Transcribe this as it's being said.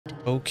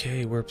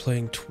Okay, we're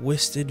playing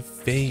Twisted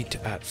Fate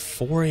at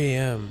 4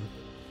 a.m.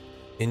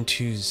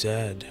 into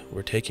Zed.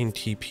 We're taking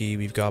TP,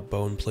 we've got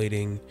bone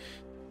plating.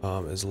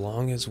 As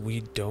long as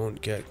we don't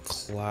get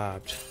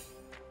clapped,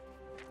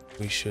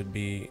 we should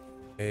be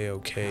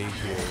a-okay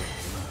here.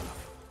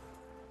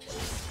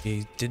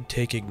 He did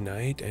take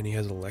Ignite and he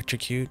has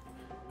Electrocute,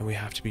 and we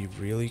have to be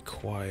really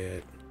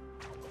quiet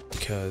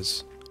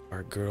because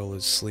our girl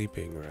is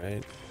sleeping,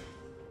 right?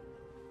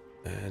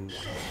 And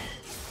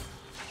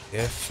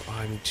if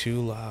I'm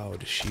too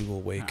loud, she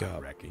will wake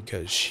up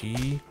because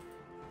she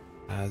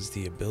has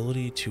the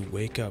ability to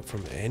wake up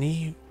from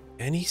any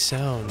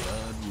sound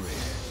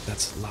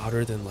that's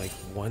louder than like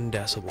 1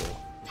 decibel,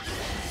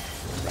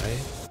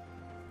 right?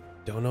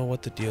 Don't know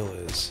what the deal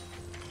is,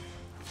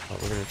 but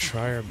we're gonna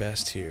try our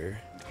best here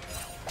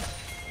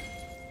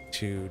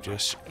to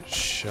just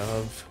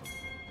shove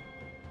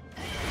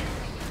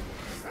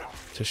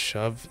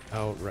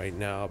out right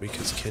now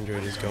because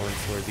Kindred is going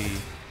for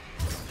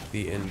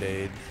the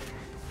invade.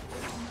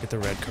 Get the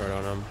red card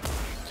on him.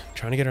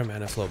 Trying to get our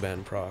mana flow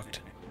ban procced.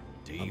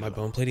 My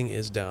bone plating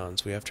is down,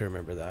 so we have to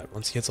remember that.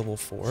 Once he hits level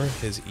 4,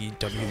 his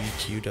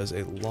EWEQ does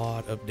a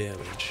lot of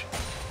damage.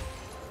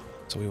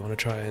 So we want to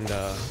try and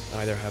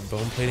either have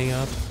bone plating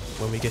up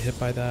when we get hit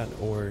by that,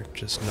 or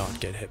just not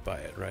get hit by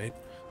it, right?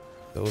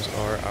 Those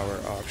are our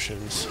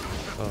options.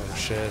 Oh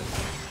shit.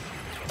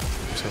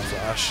 There's no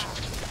flash.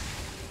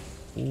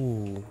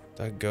 Ooh,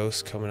 that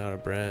ghost coming out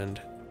of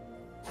Brand.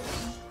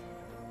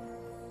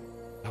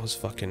 That was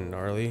fucking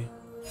gnarly.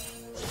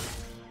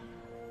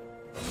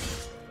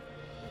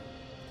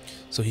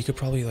 So he could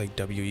probably like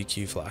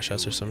WEQ flash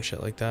us or some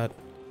shit like that.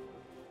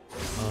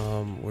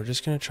 We're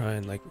just gonna try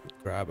and like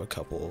grab a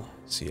couple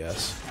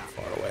CS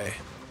far away.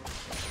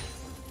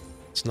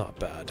 It's not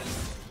bad.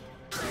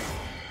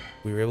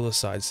 We were able to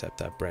sidestep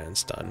that Brand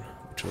stun,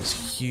 which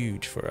was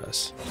huge for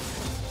us.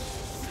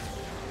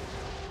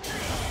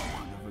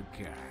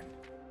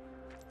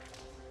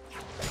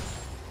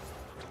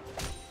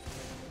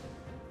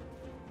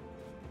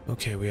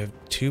 Okay, we have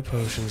 2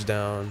 potions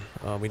down.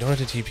 We don't have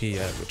to TP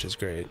yet, which is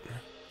great.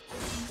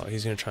 Oh,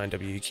 he's gonna try and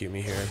WEQ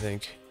me here, I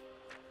think.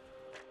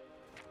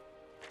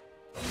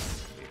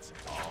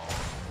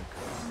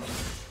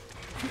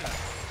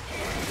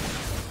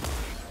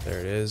 There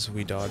it is.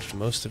 We dodged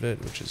most of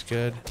it, which is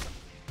good.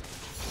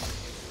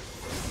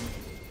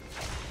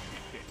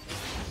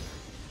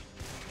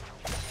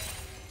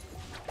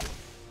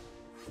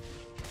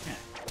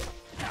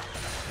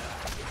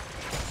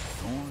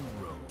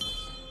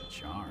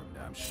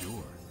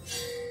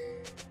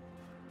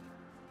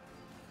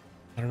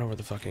 I don't know where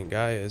the fucking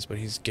guy is, but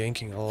he's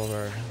ganking all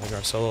of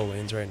our solo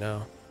lanes right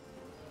now.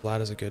 Vlad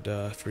has a good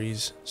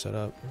freeze set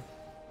up.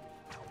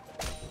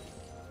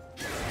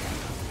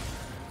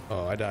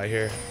 Oh, I die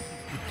here.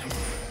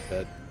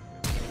 Dead.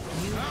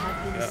 You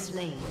have been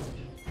slain.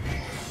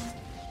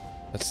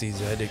 That's the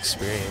Zed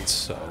experience,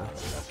 so.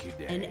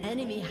 An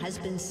enemy has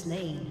been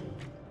slain.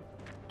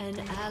 An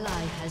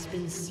ally has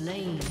been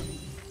slain.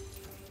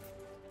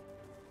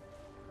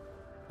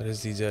 That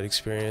is the Zed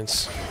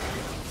experience.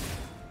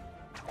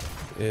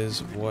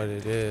 Is what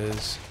it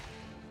is.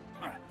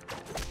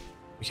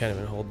 We can't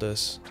even hold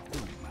this.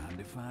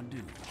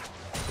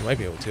 We might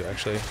be able to,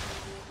 actually.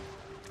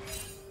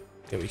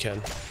 Yeah, we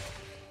can.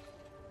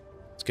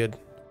 It's good.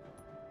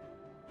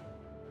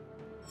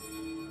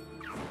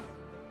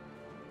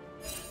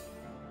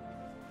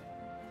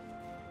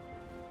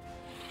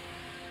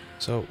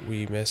 So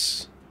we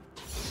miss.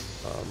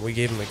 We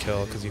gave him a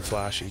kill because he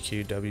flash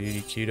EQ'd,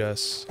 WEQ'd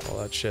us, all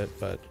that shit,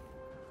 but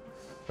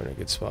we're in a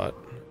good spot,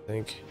 I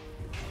think.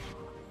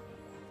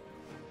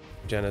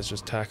 Janna's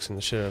just taxing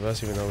the shit out of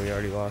us, even though we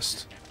already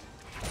lost.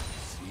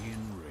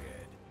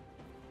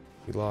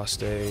 We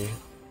lost a.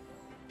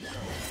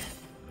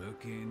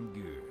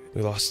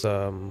 We lost,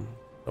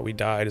 we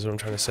died is what I'm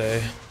trying to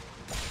say.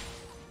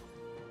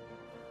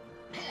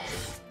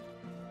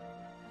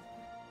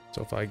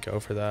 So if I go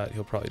for that,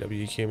 he'll probably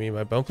WEQ me.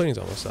 My bone plating's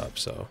almost up,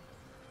 so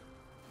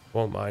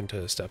won't mind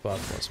to step up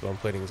once bone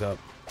plating's up.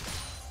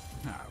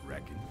 I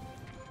reckon.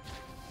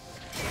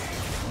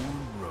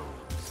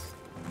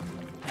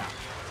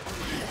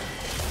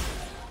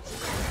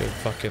 Good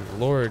fucking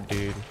lord,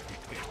 dude.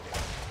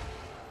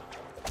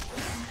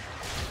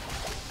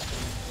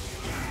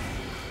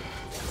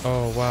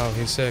 Oh wow,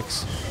 he's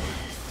 6.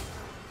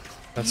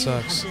 That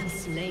sucks.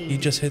 He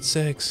just hit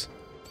 6.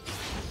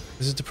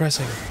 This is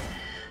depressing.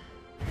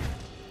 I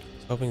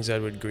was hoping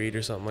Zed would greed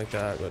or something like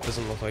that, but it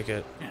doesn't look like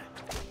it.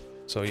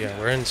 So yeah,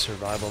 we're in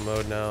survival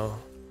mode now.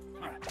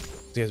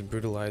 He has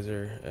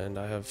Brutalizer, and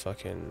I have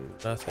fucking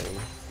nothing.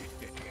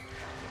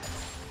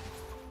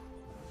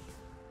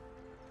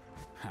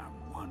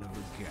 I'm one of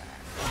a kind.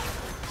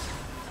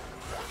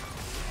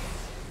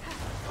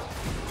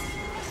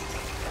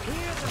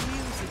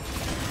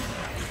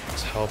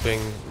 It's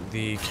helping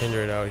the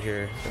Kindred out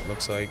here, it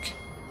looks like.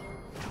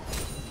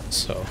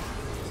 So,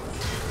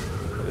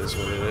 it is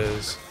what it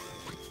is.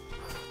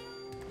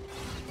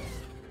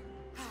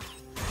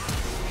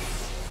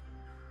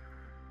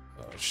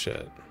 Oh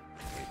shit.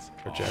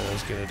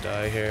 Janna's gonna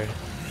die here.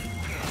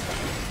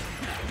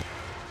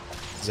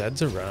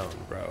 Zed's around,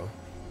 bro.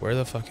 Where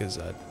the fuck is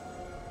Zed?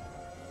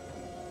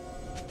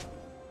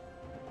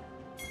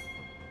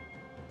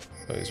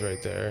 Oh, he's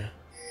right there.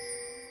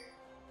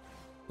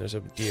 There's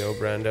a Dio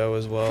Brando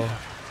as well.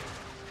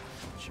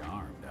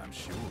 Charmed, I'm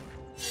sure.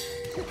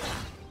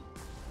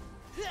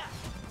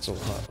 It's a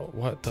lot.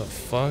 What the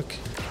fuck?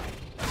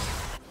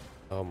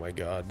 Oh my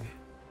god.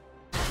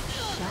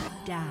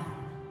 Shut down.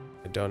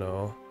 I don't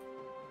know.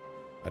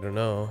 I don't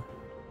know.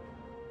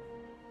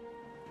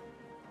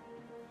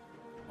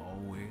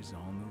 Always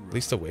on the road. At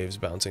least the wave's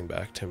bouncing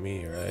back to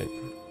me, right?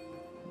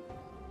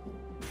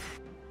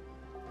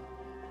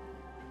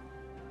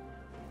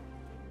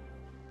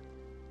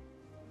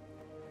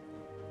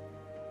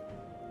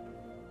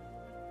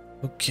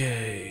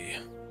 Okay.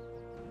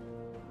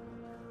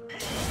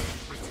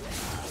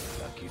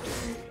 Lucky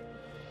day.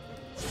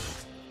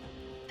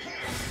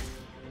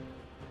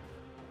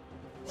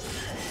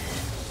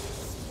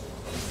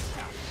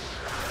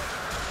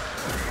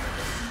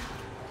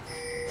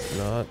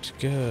 Not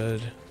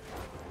good.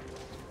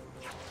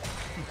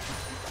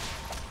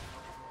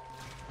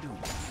 Don't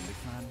mind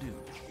if I do.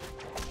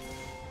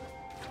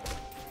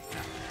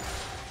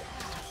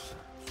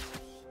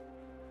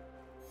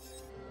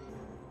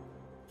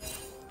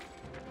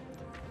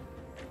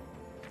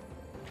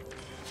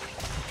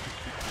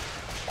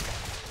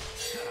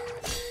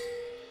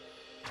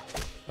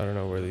 I don't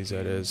know where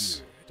Zed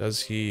is.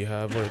 Does he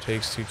have what it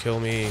takes to kill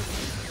me?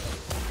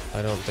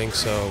 I don't think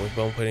so. With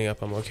bone plating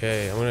up, I'm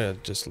okay. I'm gonna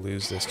just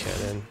lose this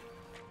cannon.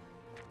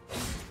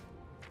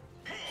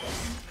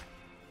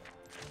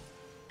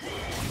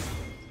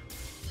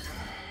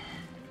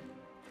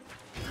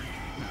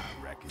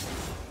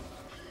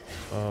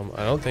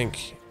 I don't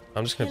think...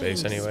 I'm just gonna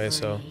base anyway,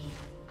 so...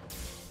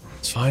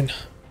 It's fine.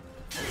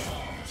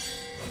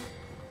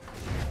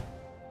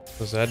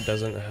 So Zed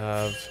doesn't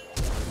have...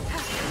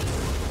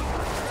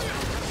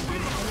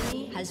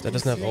 That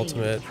doesn't have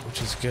ultimate,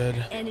 which is good.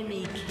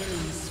 Enemy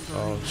killing spree.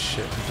 Oh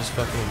shit, he just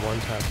fucking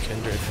one-tap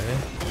Kindred, hey?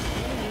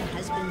 Enemy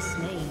has been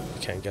slain.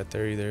 Can't get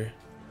there either.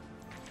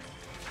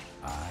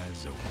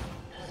 Eyes open.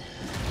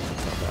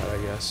 Not bad,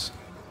 I guess.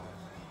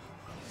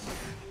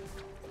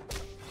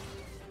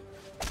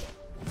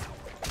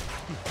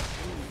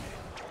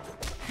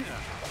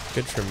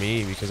 Good for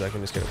me, because I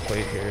can just get a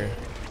plate here.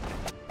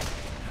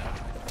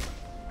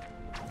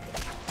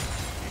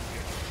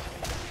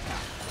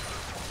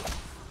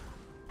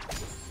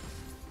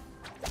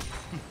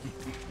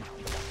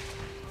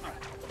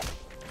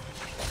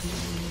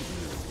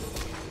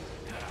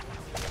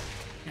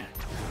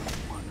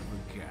 One of a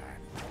kind.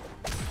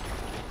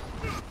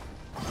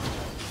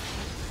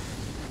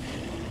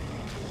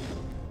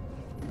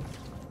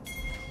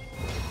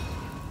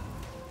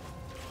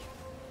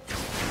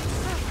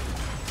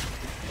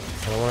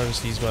 I don't want to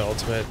just use my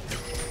ultimate.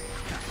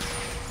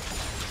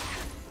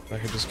 I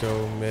could just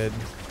go mid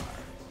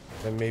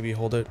and maybe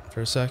hold it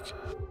for a sec.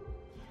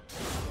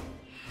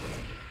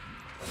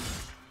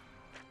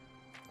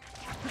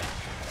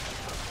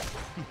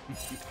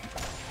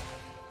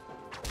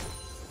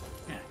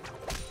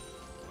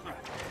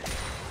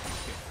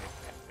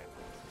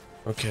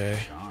 Okay.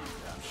 Charmed,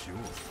 I'm sure.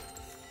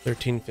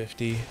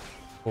 1350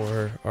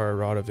 for our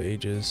Rod of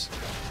Ages.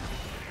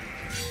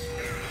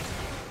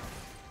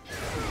 An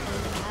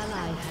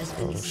ally has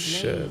been Oh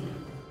slain. shit.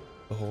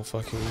 The whole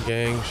fucking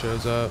gang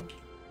shows up.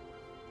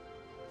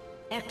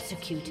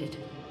 Executed.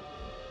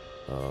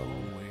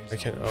 I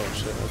can't. Oh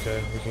shit.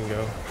 Okay, we can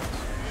go.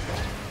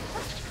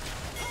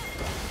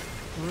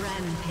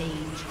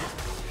 Rampage.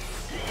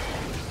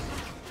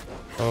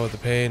 Oh, the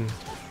pain.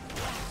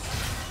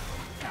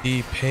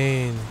 The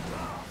pain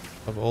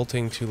of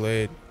ulting too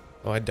late.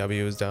 Oh, my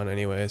W is down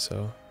anyway,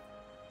 so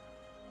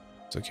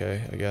it's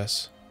okay, I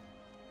guess.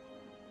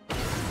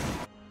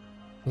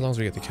 As long as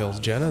we get the kills.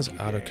 Janna's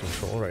out of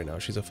control right now.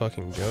 She's a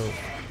fucking joke.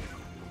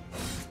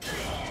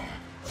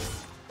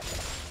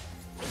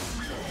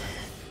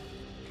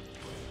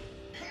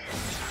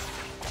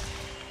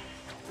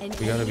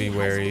 We gotta be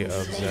wary of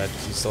Zed.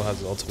 He still has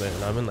his ultimate,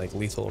 and I'm in like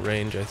lethal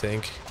range, I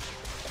think.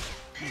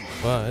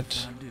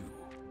 But I do.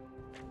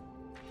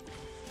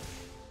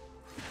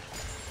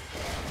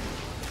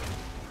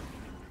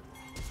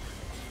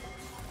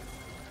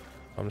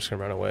 I'm just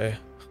gonna run away.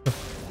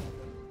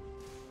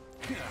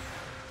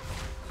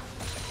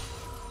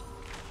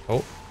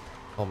 Oh,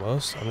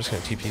 almost. I'm just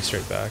gonna TP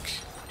straight back.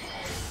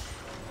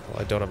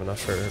 Well, I don't have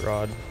enough for a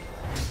rod.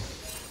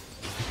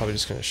 I'm probably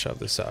just gonna shove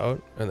this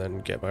out and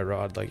then get my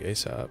rod like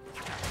ASAP.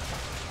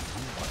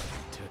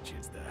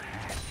 Touches the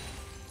hat.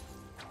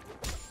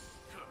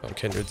 Oh,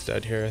 Kindred's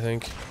dead here, I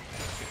think.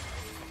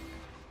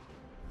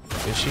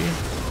 Is she?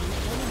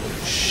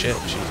 Shit,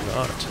 she's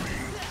not.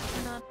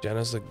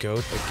 Janna's the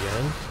goat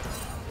again.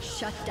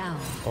 Shut down.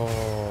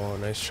 Oh,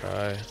 nice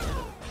try.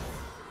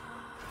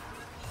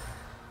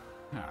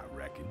 I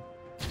reckon.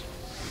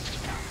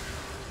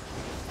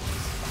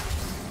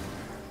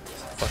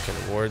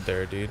 Fucking ward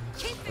there, dude.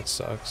 That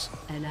sucks.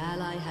 An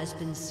ally has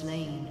been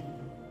slain.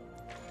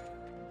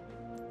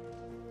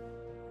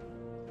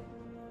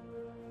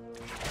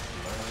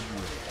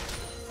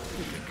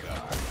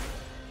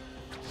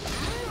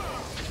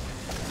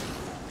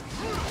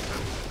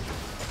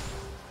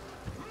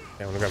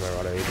 grab my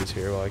Rado Ages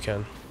here while I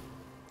can.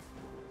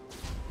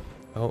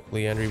 Oh,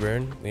 Leandry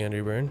burn.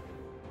 Leandry burn.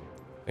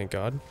 Thank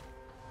God.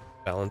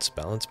 Balance,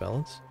 balance,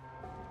 balance.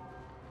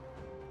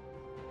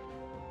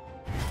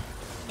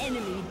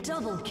 Enemy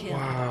double kill.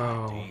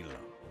 Wow.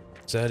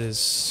 Zed is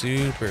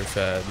super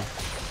fed.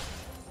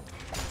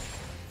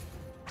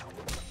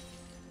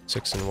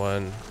 6 and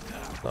 1.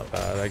 Not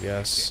bad, I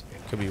guess.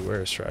 Could be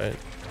worse, right?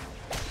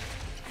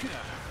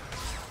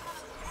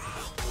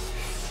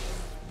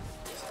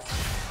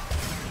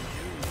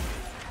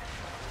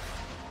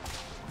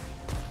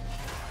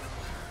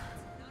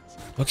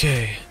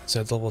 Okay,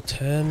 Zed level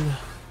 10,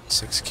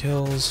 6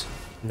 kills,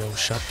 no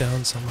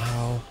shutdown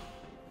somehow.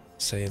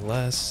 Say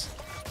less.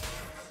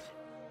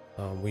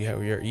 We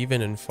are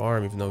even in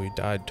farm, even though we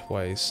died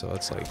twice, so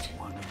it's like,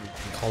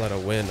 call that a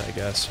win, I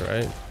guess,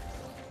 right?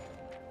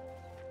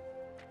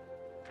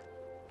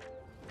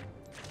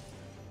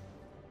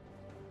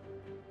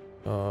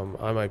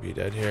 I might be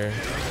dead here.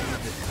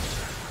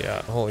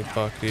 Yeah, holy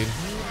fuck, dude. You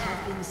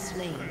have been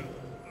slain.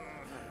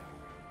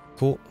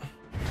 Cool.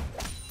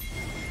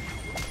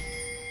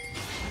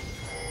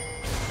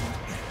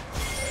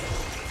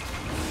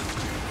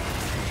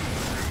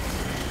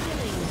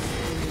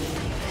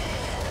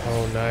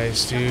 Oh,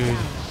 nice, dude.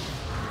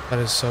 That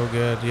is so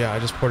good. Yeah, I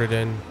just poured it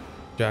in.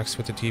 Jax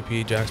with the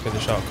TP. Jax made the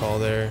shot call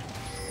there.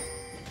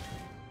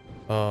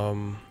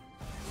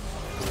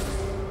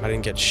 I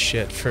didn't get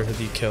shit for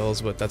the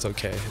kills, but that's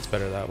okay. It's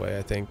better that way,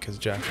 I think, because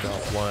Jax got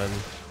one,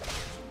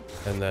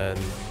 and then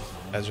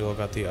Ezreal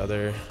got the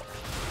other.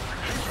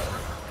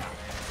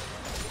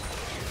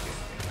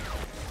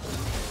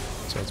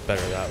 So it's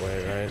better that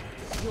way, right?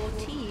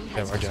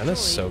 Yeah, Marjana's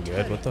so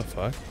good. What the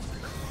fuck?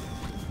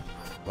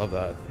 Love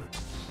that.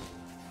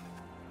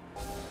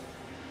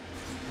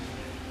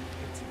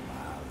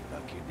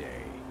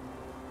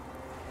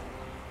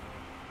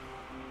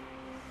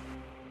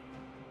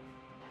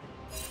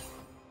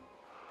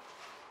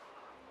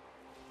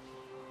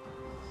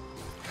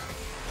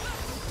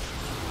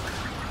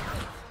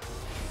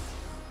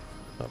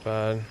 Not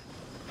bad.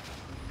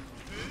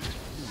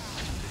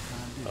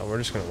 Oh, we're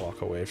just gonna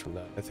walk away from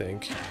that, I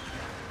think.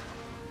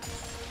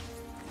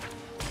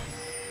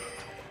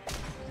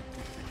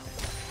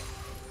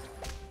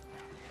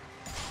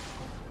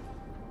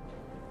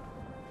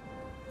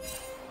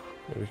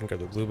 Maybe we can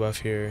grab the blue buff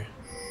here.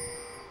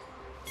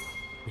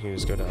 We can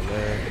just go down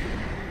there.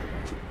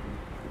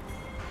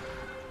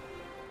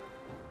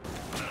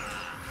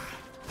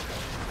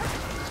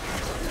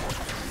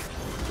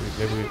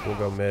 Maybe we'll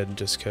go mid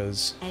just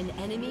because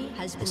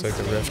looks like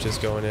the rift is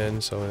going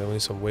in, so we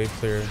need some wave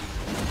clear.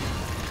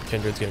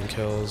 Kindred's getting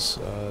kills.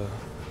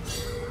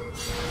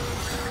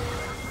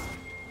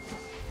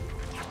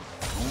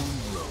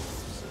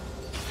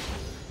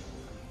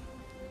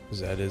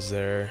 Zed is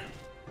there.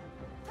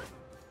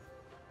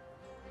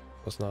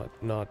 Was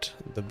not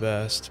the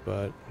best,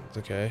 but it's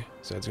okay.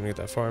 Zed's gonna get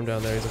that farm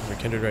down there. He's looking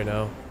for Kindred right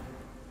now.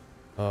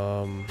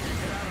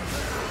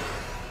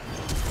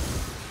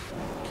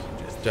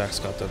 Jack's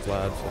got the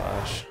Vlad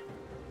flash,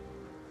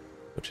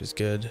 which is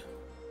good.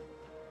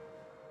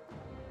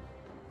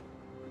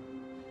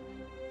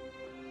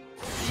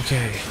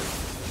 Okay,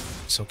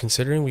 so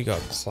considering we got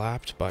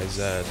clapped by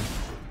Zed,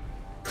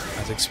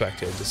 as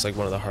expected, it's like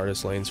one of the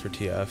hardest lanes for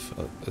TF,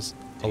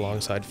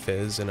 alongside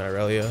Fizz and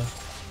Irelia.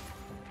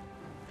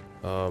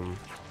 We're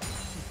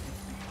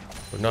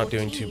not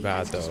doing too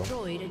bad though,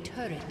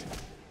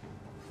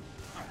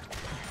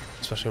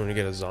 especially when you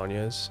get a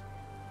Zhonya's.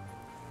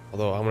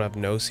 Although I'm gonna have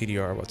no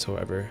CDR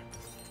whatsoever.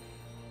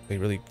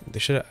 They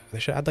should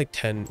add like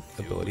 10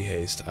 ability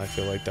haste. I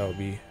feel like that would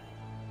be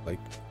like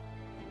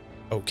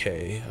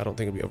okay. I don't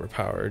think it'd be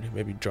overpowered.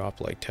 Maybe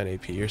drop like 10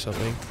 AP or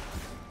something.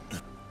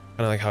 Kind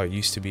of like how it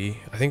used to be.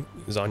 I think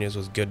Zhonya's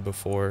was good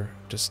before.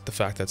 Just the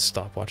fact that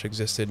stopwatch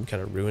existed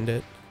kind of ruined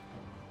it.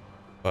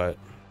 But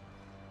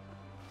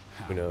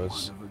who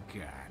knows?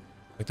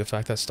 Like the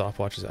fact that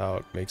stopwatch is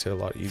out makes it a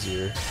lot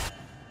easier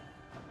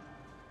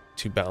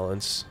to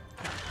balance.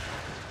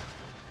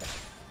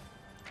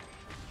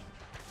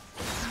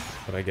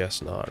 But I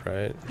guess not,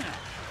 right?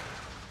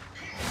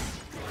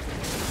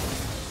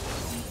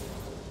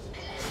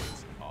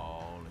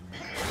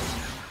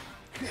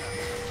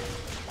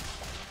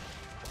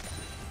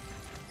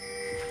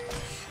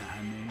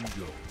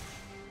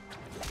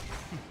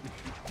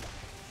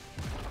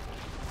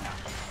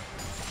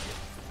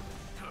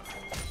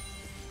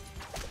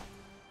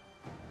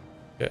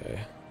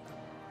 Okay.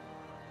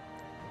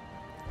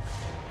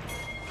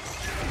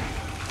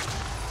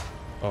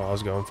 Oh, I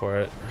was going for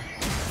it.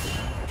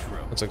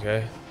 That's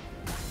okay.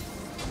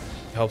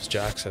 Helps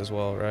Jax as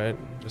well, right?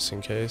 Just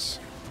in case.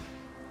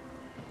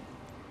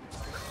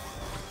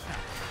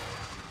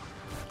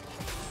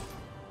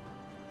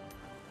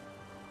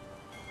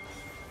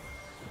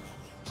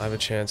 I have a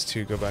chance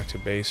to go back to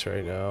base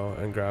right now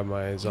and grab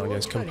my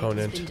Zhonya's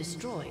component. I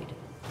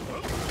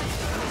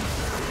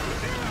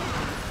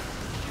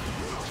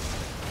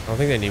don't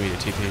think they need me to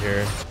TP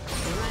here.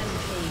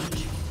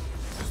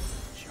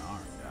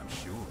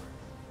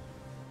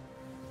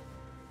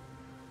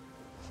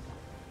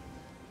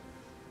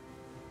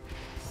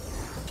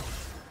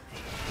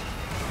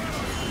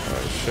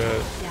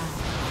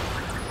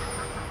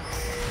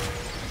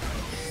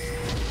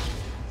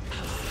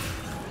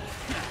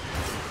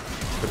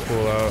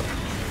 cool out.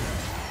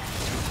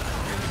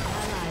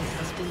 Ally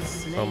has been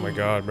slain. Oh my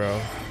god, bro.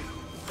 You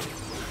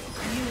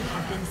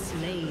have been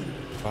slain.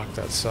 Fuck,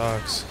 that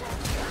sucks.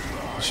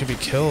 It should be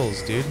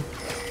kills, dude.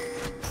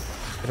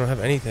 They don't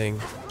have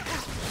anything.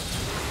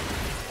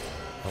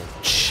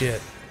 Oh,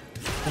 shit.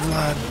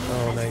 Vlad.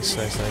 Oh, nice,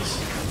 nice, nice.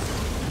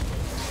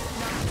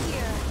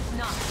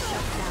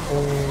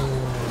 Oh.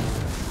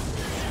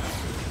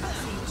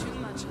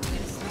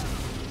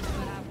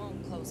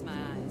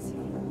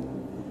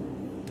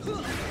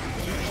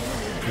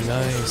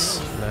 Nice,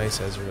 nice,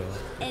 Ezreal.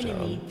 Good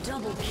Enemy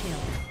job. double kill.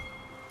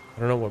 I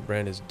don't know what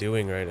Brand is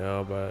doing right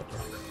now, but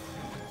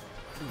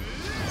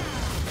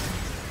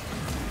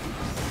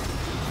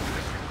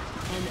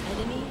An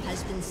enemy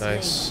has been slain.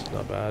 nice,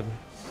 not bad.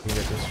 We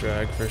can get this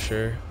drag for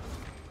sure.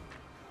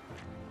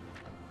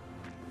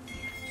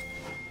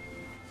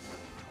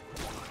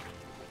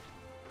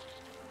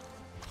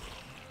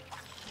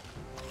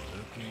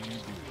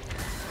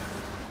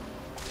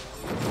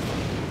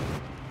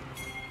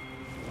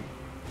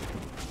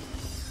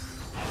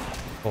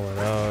 Pull it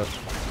out.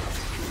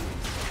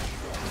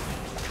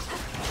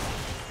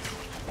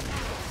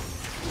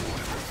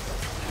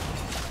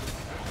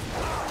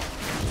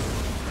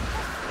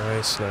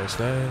 Nice, nice,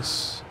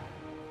 nice.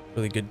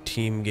 Really good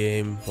team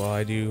game while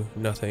I do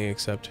nothing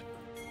except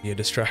be a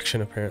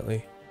distraction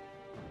apparently.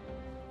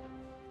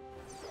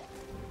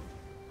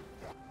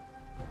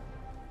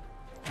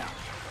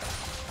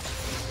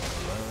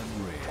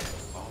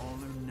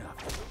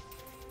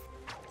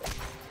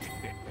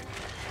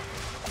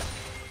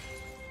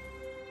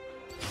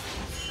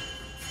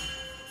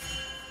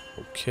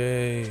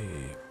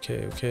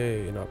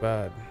 Okay, not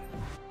bad.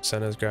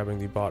 Senna's grabbing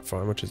the bot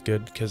farm, which is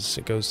good because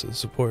it goes to the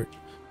support.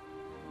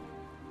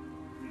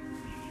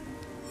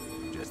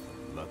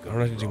 I don't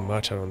have to do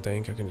much, I don't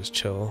think. I can just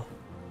chill.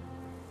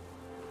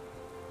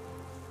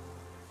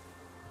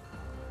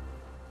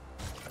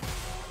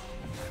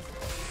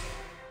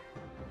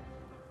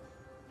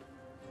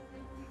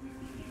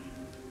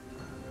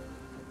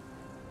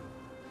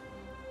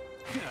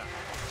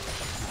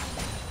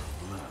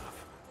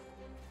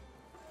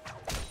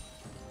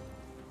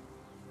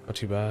 Not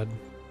too bad.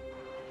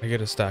 I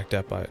get a stack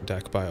deck by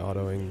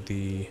autoing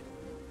the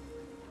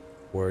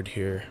ward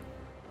here,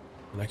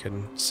 and I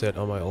can sit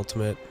on my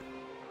ultimate.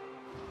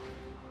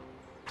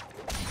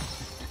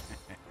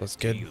 That's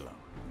good.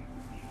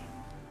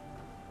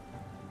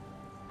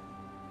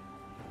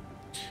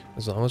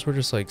 As long as we're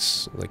just like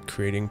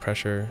creating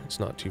pressure, it's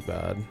not too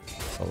bad.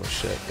 Oh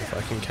shit! If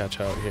I can catch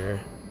out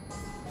here,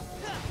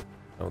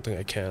 I don't think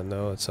I can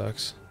though. It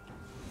sucks.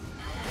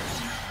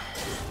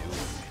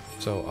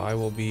 So I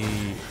will be,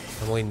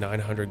 I'm only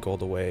 900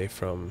 gold away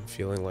from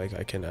feeling like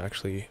I can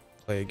actually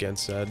play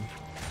against Zed.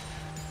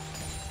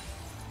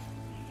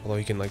 Although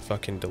he can like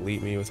fucking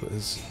delete me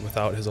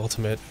without his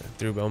ultimate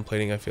through bone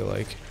plating, I feel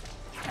like.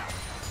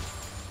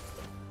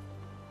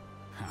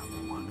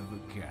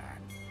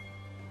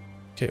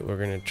 Okay, we're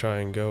gonna try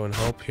and go and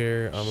help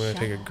here. I'm gonna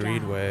take a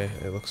greed way,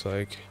 it looks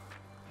like.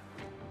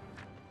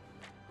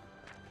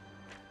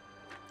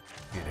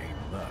 It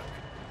ain't luck.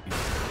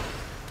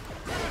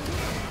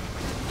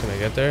 Can I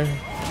get there?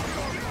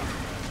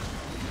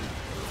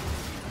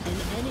 An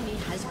enemy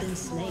has been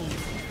slain.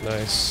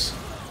 Nice.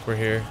 We're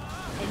here.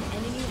 An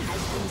enemy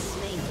has been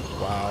slain.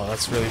 Wow,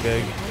 that's really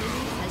big. An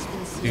enemy has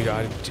been slain.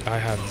 Dude, I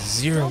have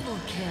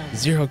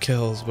zero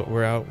kills, but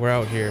we're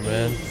out here,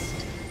 man.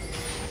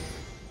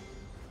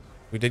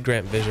 We did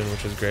grant vision,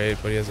 which was great,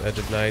 but he has Edge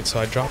of Night, so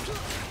I dropped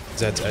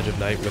Zed's Edge of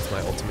Night with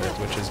my ultimate,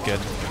 which is good.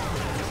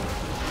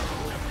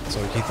 So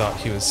he thought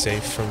he was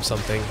safe from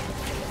something,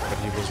 but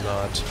he was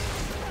not.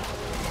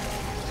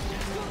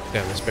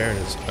 Damn, this Baron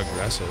is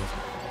aggressive.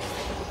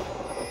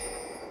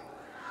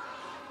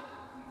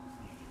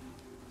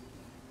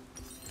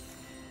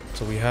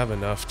 So we have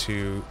enough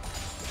to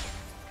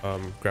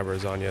grab our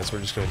Zhonya, so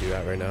we're just going to do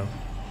that right now.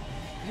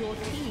 Your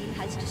team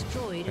has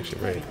destroyed a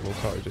Actually, wait, turret. we'll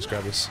probably just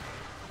grab this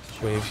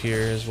wave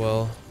here as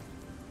well.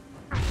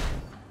 I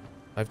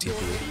have TP, Your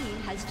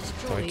team has so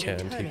I destroyed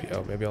can a turret. TP.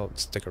 Oh, maybe I'll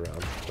stick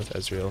around with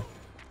Ezreal.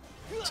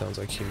 Sounds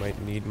like he might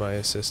need my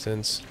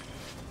assistance.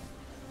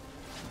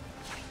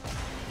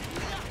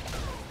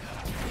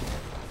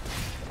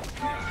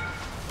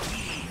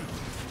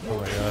 Oh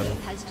my god.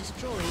 Has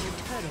destroyed a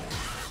turret.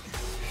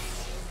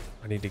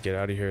 I need to get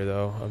out of here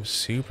though. I'm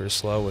super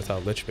slow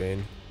without Lich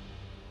Bane.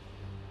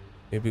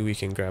 Maybe we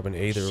can grab an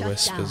Aether Shut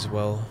Wisp as down.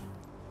 well.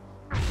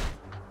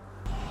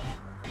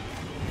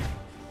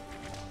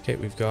 Okay,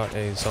 we've got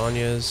a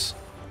Zhonya's.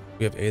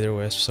 We have Aether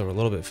Wisp, so we're a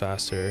little bit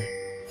faster.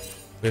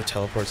 We have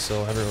Teleport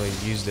still. I haven't really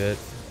used it.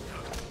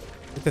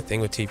 I think the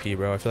thing with TP,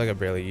 bro, I feel like I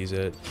barely use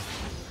it.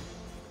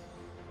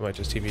 I might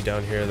just TP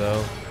down here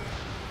though.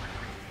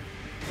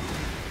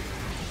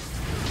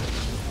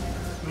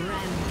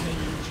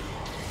 Rampage.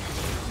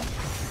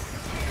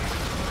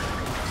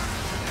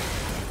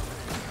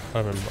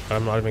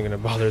 I'm not even gonna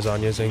bother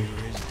Zhonya'ing.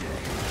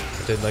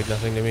 It did like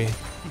nothing to me.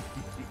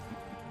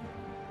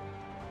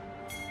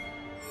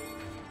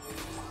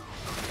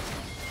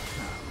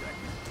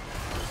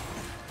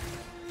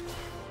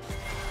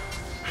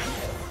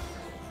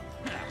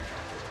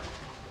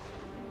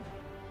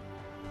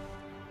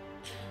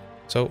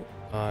 So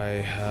I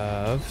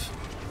have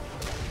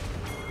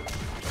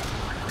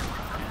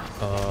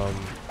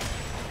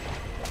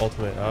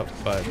ultimate up,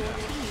 but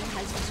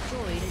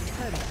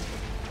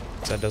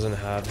Zed doesn't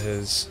have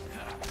his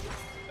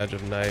Edge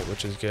of Night,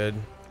 which is good.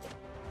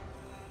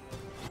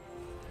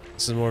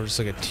 This is more of just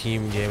like a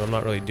team game. I'm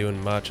not really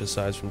doing much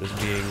aside from just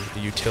being a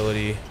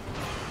utility.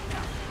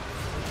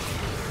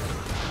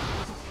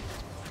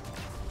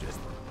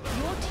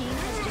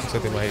 Looks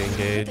like they might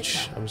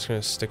engage. I'm just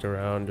gonna stick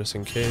around just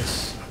in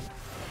case.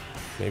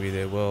 Maybe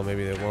they will,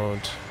 maybe they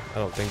won't. I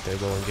don't think they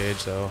will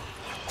engage though.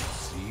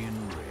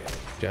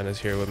 Janna's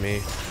here with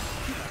me.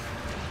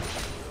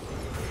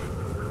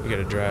 We get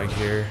a drag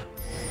here.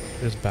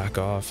 Just back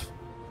off.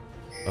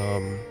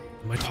 Am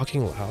I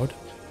talking loud?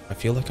 I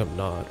feel like I'm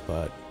not,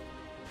 but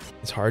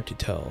it's hard to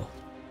tell.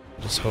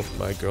 I just hope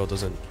my girl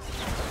doesn't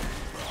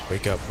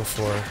wake up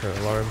before her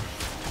alarm.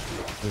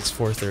 It's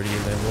 4:30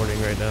 in the morning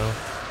right now.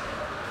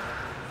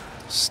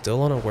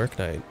 Still on a work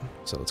night,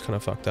 so it's kind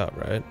of fucked up,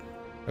 right?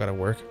 I gotta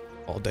work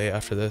all day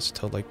after this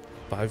till like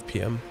 5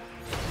 p.m.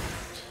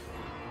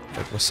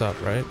 Like, what's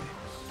up, right?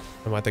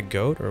 Am I the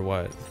goat or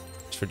what?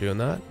 Just for doing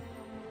that?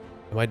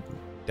 Am I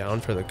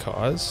down for the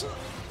cause?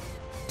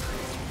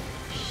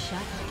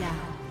 Shut down.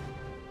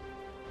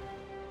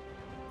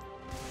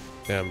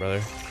 Damn,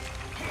 brother.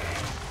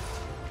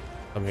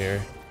 I'm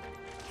here.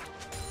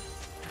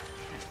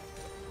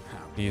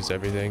 Use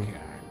everything.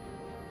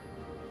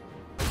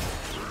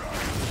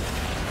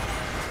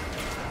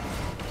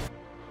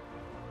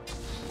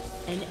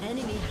 An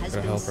enemy has Gotta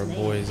been help our slain.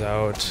 boys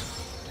out.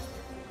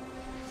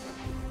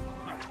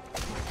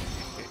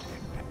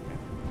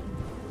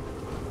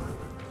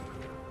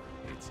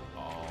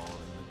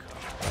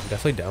 I'm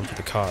definitely down for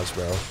the cause,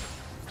 bro.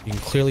 You can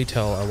clearly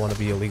tell I want to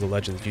be a League of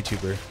Legends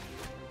YouTuber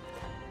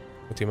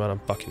with the amount I'm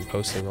fucking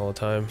posting all the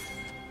time.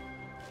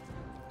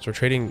 So we're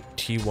trading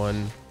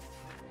T1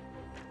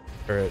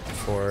 turret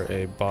for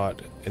a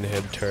bot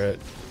inhib turret.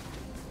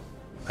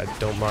 I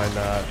don't mind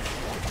that.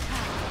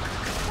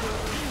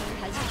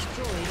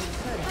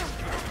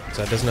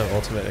 So that doesn't have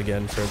ultimate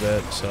again for a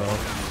bit, so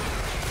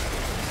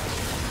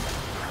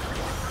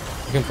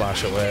you can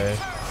flash away.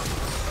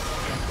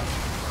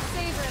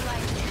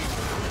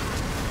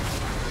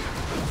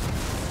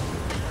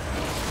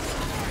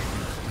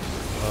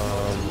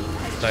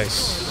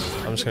 Nice.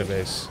 I'm just gonna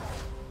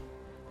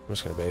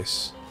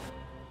base.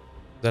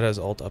 That has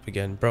ult up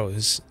again. Bro,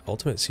 his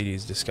ultimate CD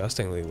is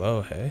disgustingly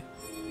low, hey?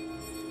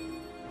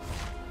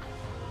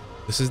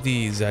 This is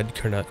the Zed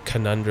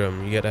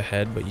conundrum. You get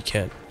ahead, but you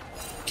can't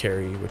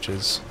carry, which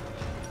is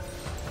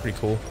pretty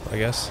cool, I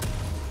guess.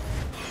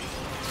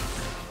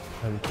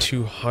 I'm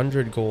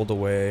 200 gold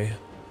away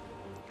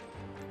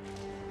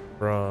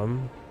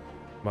from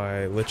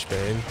my Lich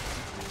Bane.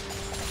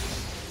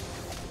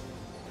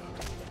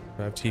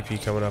 I have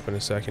TP coming up in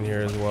a second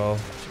here as well.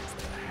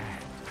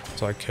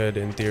 So I could,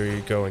 in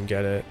theory, go and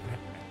get it.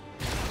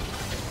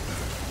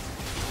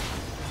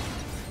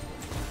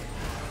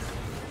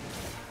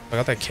 If I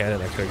got that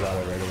cannon, I could have got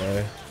it right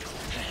away.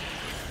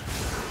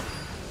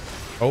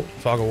 Oh,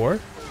 Fog of War?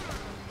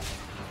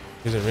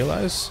 You didn't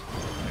realize?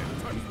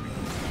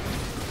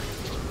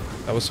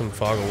 That was some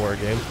Fog of War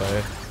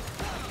gameplay.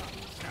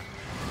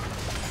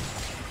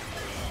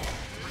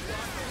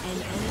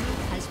 An enemy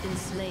has been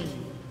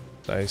slain.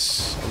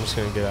 Nice. I'm just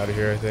gonna get out of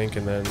here, I think,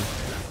 and then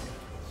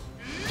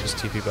just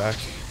TP back.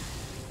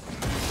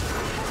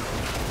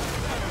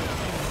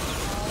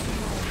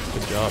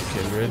 Good job,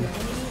 Kindred. An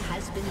enemy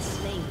has been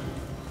slain.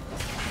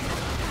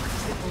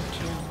 Triple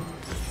kill.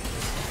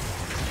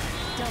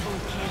 Double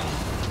kill.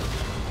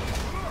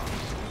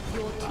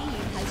 Your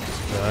team has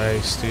destroyed.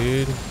 Nice,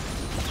 dude.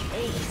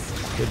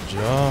 Ace. Good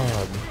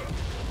job.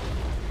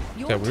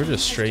 Your Yeah, we were team just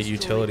has straight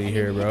destroyed utility an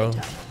here, bro.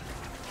 inhibitor.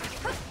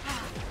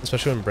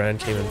 Especially when Brand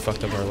came and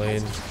fucked up our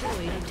lane.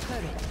 Destroyed a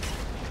turret.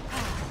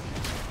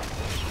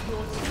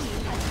 Your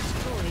team has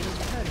destroyed a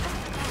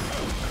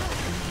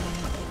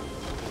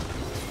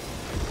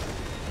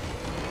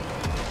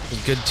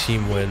turret. Good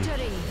team win.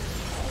 Victory.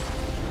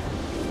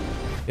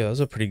 Yeah, that was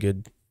a pretty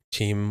good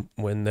team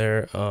win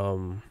there.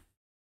 I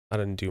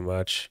didn't do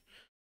much.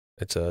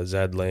 It's a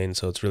Zed lane,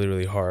 so it's really,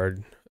 really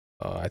hard.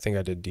 I think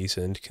I did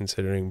decent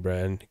considering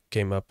Brand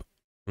came up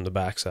from the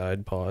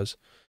backside. Pause.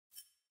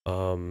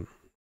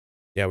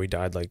 Yeah, we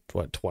died like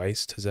what,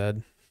 twice to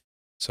Zed,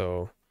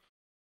 so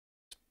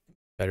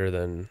better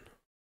than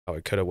how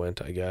it could have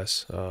went, I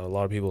guess. A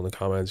lot of people in the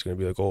comments are gonna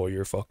be like, "Oh,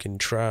 you're fucking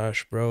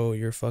trash, bro.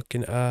 You're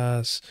fucking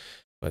ass."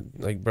 But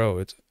like, bro,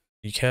 it's,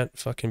 you can't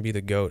fucking be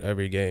the GOAT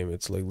every game.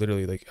 It's like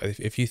literally like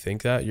if you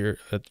think that, you're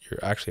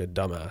actually a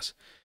dumbass.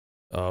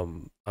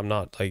 I'm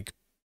not like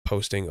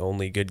posting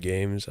only good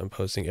games. I'm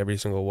posting every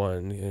single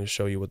one and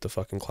show you what the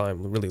fucking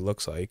climb really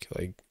looks like.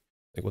 Like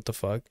what the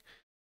fuck?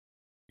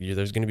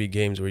 There's gonna be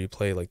games where you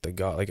play like the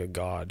god, like a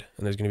god,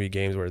 and there's gonna be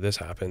games where this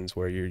happens,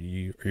 where you're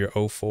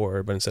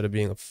 0-4, but instead of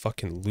being a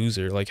fucking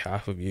loser like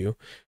half of you,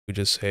 who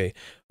just say,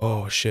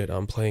 "Oh shit,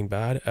 I'm playing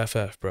bad.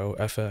 FF, bro.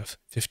 FF.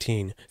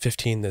 15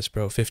 this,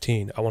 bro.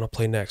 15. I want to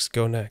play next.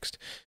 Go next."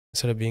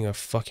 Instead of being a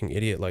fucking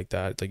idiot like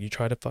that, like you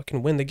try to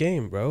fucking win the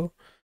game, bro.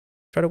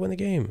 Try to win the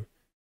game.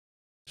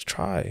 Just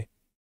try.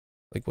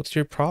 Like, what's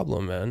your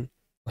problem, man?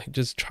 Like,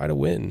 just try to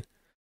win.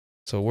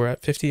 So we're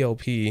at 50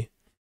 LP.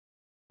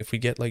 If we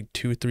get like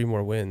 2-3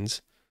 more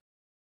wins,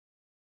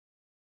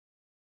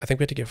 I think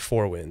we have to get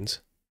 4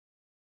 wins.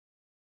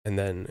 And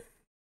then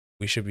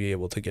we should be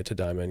able to get to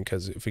Diamond,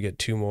 because if we get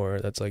 2 more,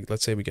 that's like,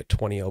 let's say we get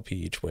 20 LP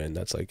each win.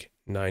 That's like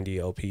 90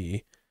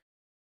 LP.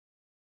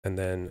 And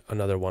then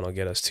another one will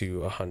get us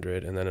to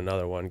 100, and then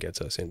another one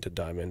gets us into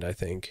Diamond, I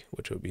think,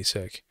 which would be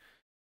sick.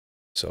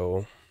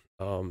 So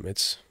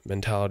it's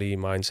mentality,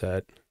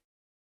 mindset.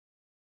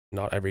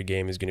 Not every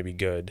game is going to be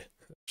good.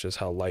 It's just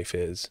how life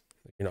is.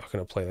 You're not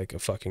going to play like a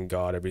fucking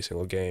god every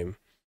single game.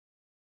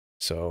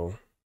 So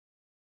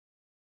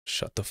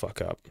shut the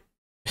fuck up.